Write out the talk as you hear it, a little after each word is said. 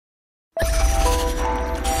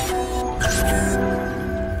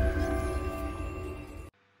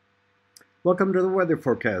Welcome to the weather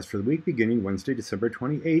forecast for the week beginning Wednesday, December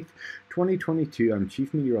 28th, 2022. I'm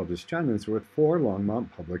Chief Meteorologist John Ensworth for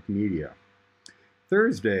Longmont Public Media.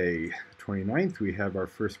 Thursday, 29th, we have our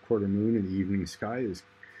first quarter moon in the evening sky. The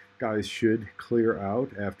skies should clear out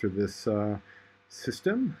after this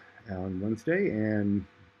system on Wednesday and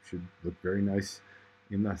should look very nice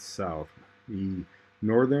in the south. The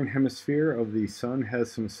northern hemisphere of the sun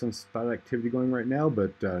has some sunspot activity going right now,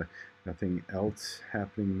 but nothing else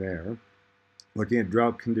happening there. Looking at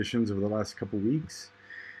drought conditions over the last couple weeks,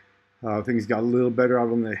 things got a little better out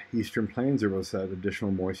on the eastern plains. There was that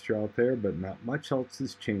additional moisture out there, but not much else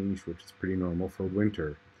has changed, which is pretty normal for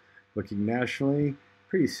winter. Looking nationally,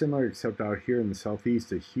 pretty similar, except out here in the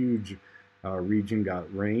southeast, a huge region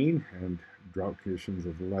got rain and drought conditions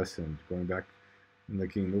have lessened. Going back and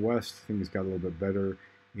looking in the west, things got a little bit better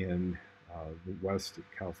in the west of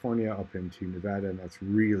California up into Nevada, and that's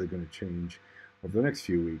really going to change over the next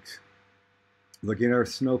few weeks. Looking at our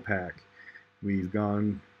snowpack, we've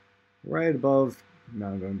gone right above,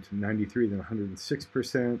 now down to 93, then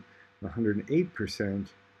 106%, 108%,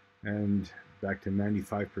 and back to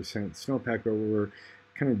 95% snowpack, where we're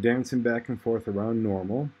kind of dancing back and forth around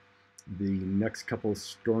normal. The next couple of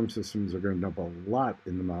storm systems are going to dump a lot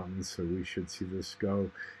in the mountains, so we should see this go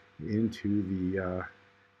into the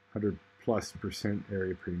 100+%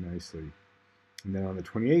 area pretty nicely. And then on the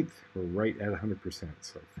 28th, we're right at 100%.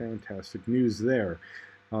 So fantastic news there.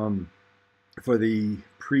 For the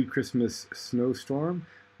pre-Christmas snowstorm,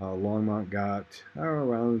 Longmont got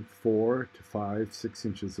around 4 to 5, 6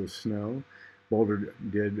 inches of snow. Boulder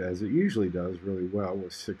did, as it usually does, really well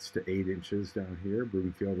with 6 to 8 inches down here.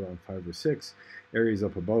 Broomfield around 5 or 6. Areas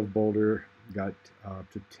up above Boulder got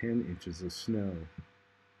up to 10 inches of snow.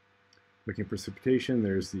 Looking at precipitation,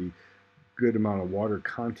 there's the good amount of water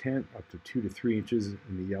content, up to 2 to 3 inches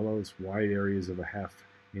in the yellows, wide areas of a ½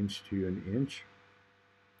 inch to an inch.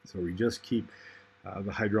 So we just keep the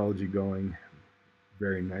hydrology going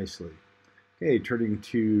very nicely. Okay, turning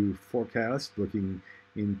to forecast, looking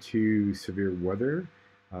into severe weather.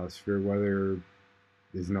 Severe weather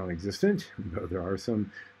is non-existent, but there are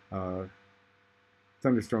some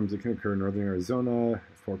thunderstorms that can occur in northern Arizona,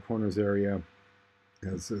 Four Corners area.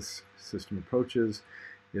 As this system approaches,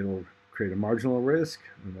 it'll create a marginal risk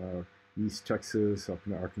in East Texas up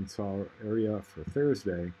in the Arkansas area for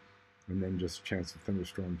Thursday, and then just a chance of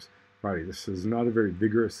thunderstorms Friday. This is not a very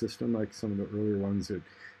vigorous system like some of the earlier ones that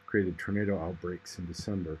created tornado outbreaks in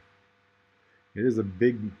December. It is a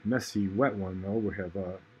big, messy, wet one though. We have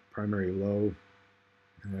a primary low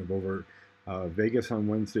over Vegas on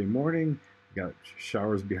Wednesday morning. We got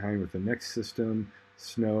showers behind with the next system,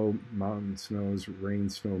 snow, mountain snows, rain,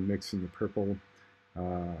 snow mix in the purple.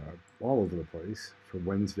 All over the place for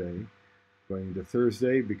Wednesday. Going into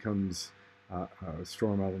Thursday becomes a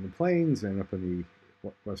storm out on the plains and up in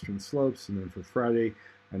the western slopes. And then for Friday,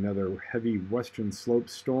 another heavy western slope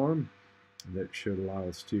storm that should allow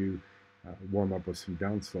us to warm up with some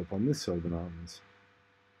downslope on this side of the mountains.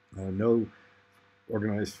 No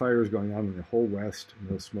organized fires going on in the whole west,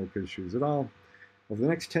 no smoke issues at all. Over the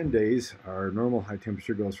next 10 days, our normal high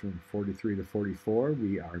temperature goes from 43 to 44.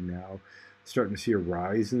 We are now starting to see a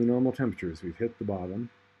rise in the normal temperatures. We've hit the bottom.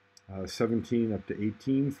 17 up to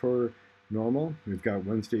 18 for normal. We've got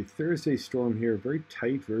Wednesday, Thursday storm here, very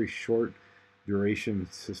tight, very short duration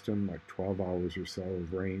system, like 12 hours or so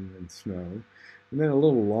of rain and snow. And then a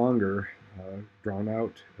little longer, drawn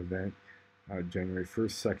out event, January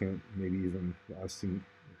 1st, 2nd, maybe even lasting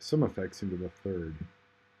some effects into the 3rd.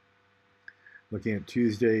 Looking at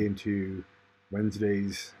Tuesday into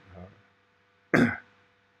Wednesday's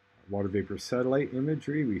water vapor satellite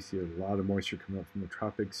imagery, we see a lot of moisture coming up from the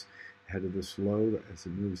tropics ahead of this low as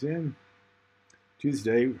it moves in.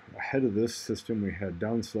 Tuesday, ahead of this system, we had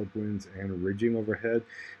downslope winds and ridging overhead.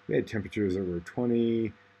 We had temperatures that were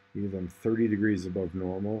 20, even 30 degrees above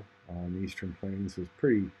normal on the eastern plains. It was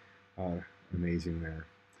pretty amazing there.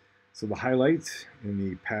 So the highlights in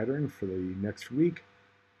the pattern for the next week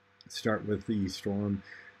start with the storm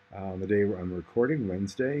on the day I'm recording,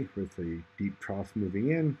 Wednesday, with the deep trough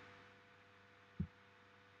moving in,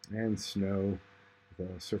 and snow, the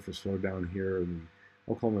surface low down here in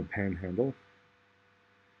the Oklahoma Panhandle.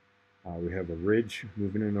 We have a ridge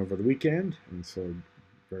moving in over the weekend, and so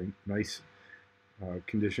very nice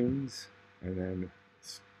conditions. And then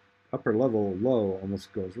upper level low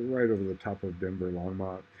almost goes right over the top of Denver,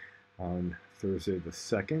 Longmont on Thursday the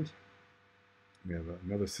 2nd. We have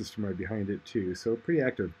another system right behind it too. So a pretty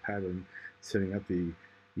active pattern setting up the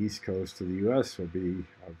east coast of the U.S. will be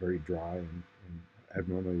very dry and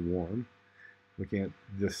abnormally warm. Looking at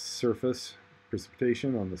this surface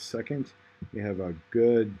precipitation on the 2nd, we have a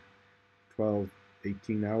good 12,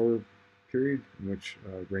 18-hour period in which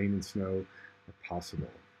rain and snow are possible.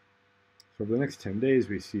 So over the next 10 days,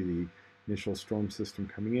 we see the initial storm system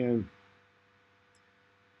coming in,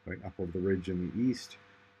 going up over the ridge in the east.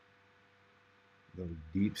 The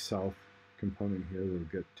deep south component here, we'll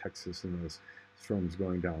get Texas and those storms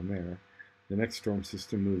going down there. The next storm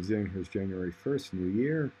system moves in. Here's January 1st, New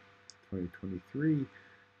Year, 2023.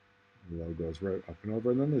 The low goes right up and over.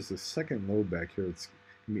 And then there's a second low back here. It's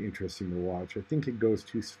going to be interesting to watch. I think it goes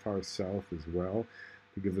too far south as well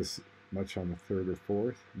to give us much on the 3rd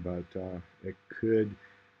or 4th, but it could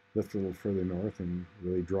lift a little further north and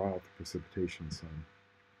really draw out the precipitation some.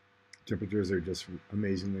 Temperatures are just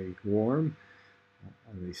amazingly warm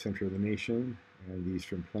on the center of the nation and the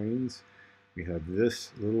eastern plains. We have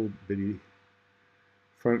this little bitty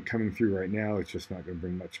front coming through right now. It's just not going to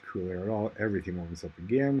bring much cool air at all. Everything warms up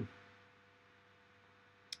again.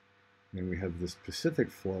 Then we have this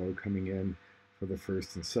Pacific flow coming in for the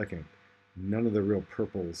 1st and 2nd. None of the real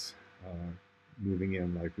purples moving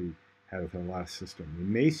in like we had with our last system. We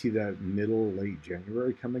may see that middle, late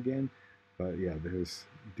January come again, but yeah, there's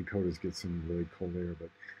Dakotas get some really cold air, but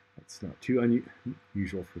that's not too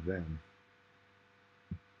unusual for them.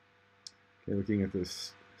 Okay, looking at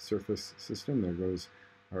this surface system, there goes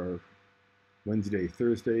our Wednesday,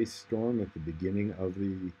 Thursday storm at the beginning of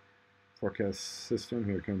the forecast system.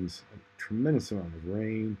 Here comes a tremendous amount of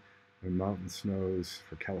rain and mountain snows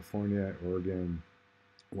for California, Oregon,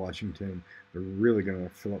 Washington. They're really going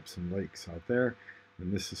to fill up some lakes out there.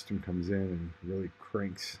 And this system comes in and really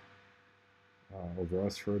cranks over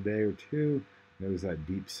us for a day or two. There's that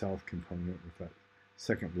deep south component with that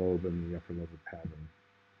second lobe in the upper level pattern.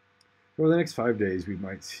 Over the next 5 days, we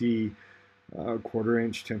might see a 1/4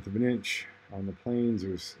 inch, 1/10 of an inch on the plains.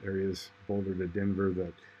 There's areas Boulder to Denver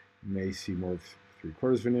that may see more of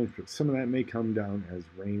 3/4 of an inch, but some of that may come down as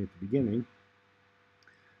rain at the beginning.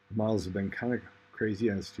 The models have been kind of crazy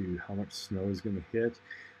as to how much snow is going to hit.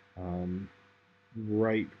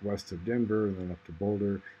 Right west of Denver and then up to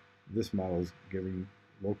Boulder, this model is giving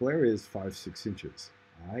local areas 5-6 inches.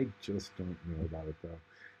 I just don't know about it though.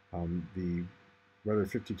 The Weather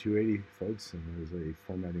 5280 folks, and there's a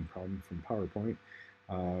formatting problem from PowerPoint,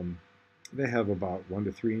 they have about 1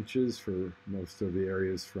 to 3 inches for most of the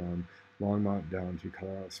areas from Longmont down to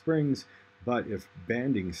Colorado Springs, but if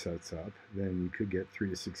banding sets up, then you could get 3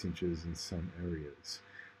 to 6 inches in some areas.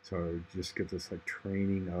 So just get this like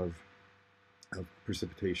training of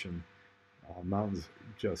precipitation. Mountains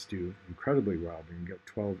just do incredibly well. We can get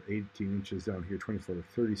 12, 18 inches down here, 24 to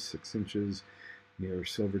 36 inches near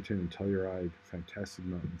Silverton and Telluride. Fantastic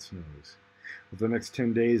mountain snows. Over the next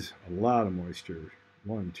 10 days, a lot of moisture.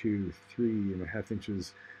 1, 2, 3.5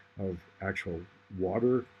 inches of actual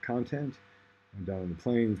water content. And down in the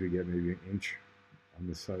plains, we get maybe 1 inch on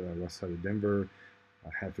the side, west side of Denver,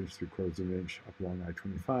 1/2 inch, 3/4 of an inch up along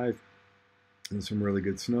I-25, and some really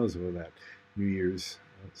good snows over that New Year's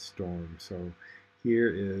storm. So here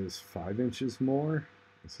is 5 inches more.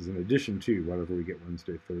 This is in addition to whatever we get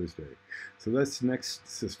Wednesday, Thursday. So this next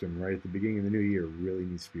system right at the beginning of the new year really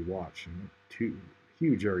needs to be watched. And 2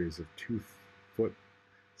 huge areas of 2-foot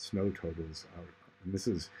snow totals out. And this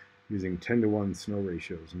is using 10-to-1 snow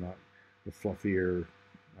ratios, not the fluffier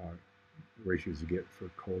ratios you get for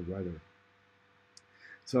cold weather.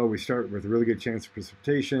 So we start with a really good chance of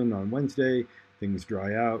precipitation on Wednesday. Things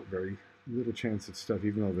dry out, very little chance of stuff,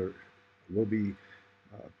 even though there will be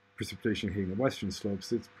precipitation hitting the western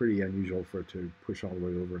slopes. It's pretty unusual for it to push all the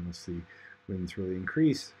way over unless the winds really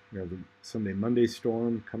increase. We have the Sunday, Monday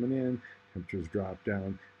storm coming in. Temperatures drop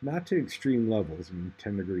down, not to extreme levels. I mean,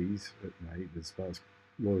 10 degrees at night is about as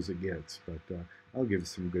low as it gets, but I'll give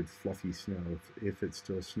some good fluffy snow if it's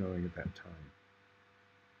still snowing at that time.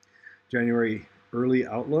 January early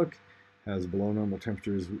outlook has below normal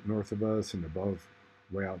temperatures north of us and above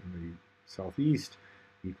way out in the southeast,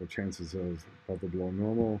 equal chances of above or below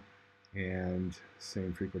normal, and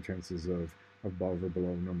same frequent chances of above or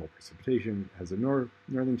below normal precipitation. As the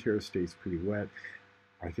northern tier stays pretty wet,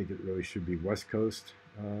 I think it really should be west coast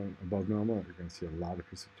above normal. You're going to see a lot of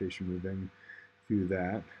precipitation move in through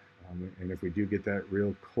that. And if we do get that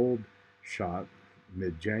real cold shot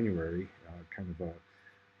mid-January, kind of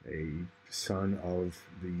a son of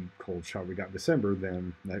the cold shot we got in December,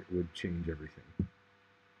 then that would change everything.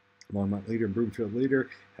 Longmont Leader and Broomfield Leader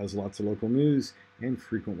has lots of local news and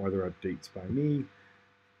frequent weather updates by me.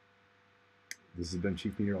 This has been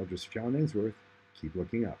Chief Meteorologist John Ensworth. Keep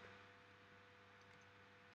looking up.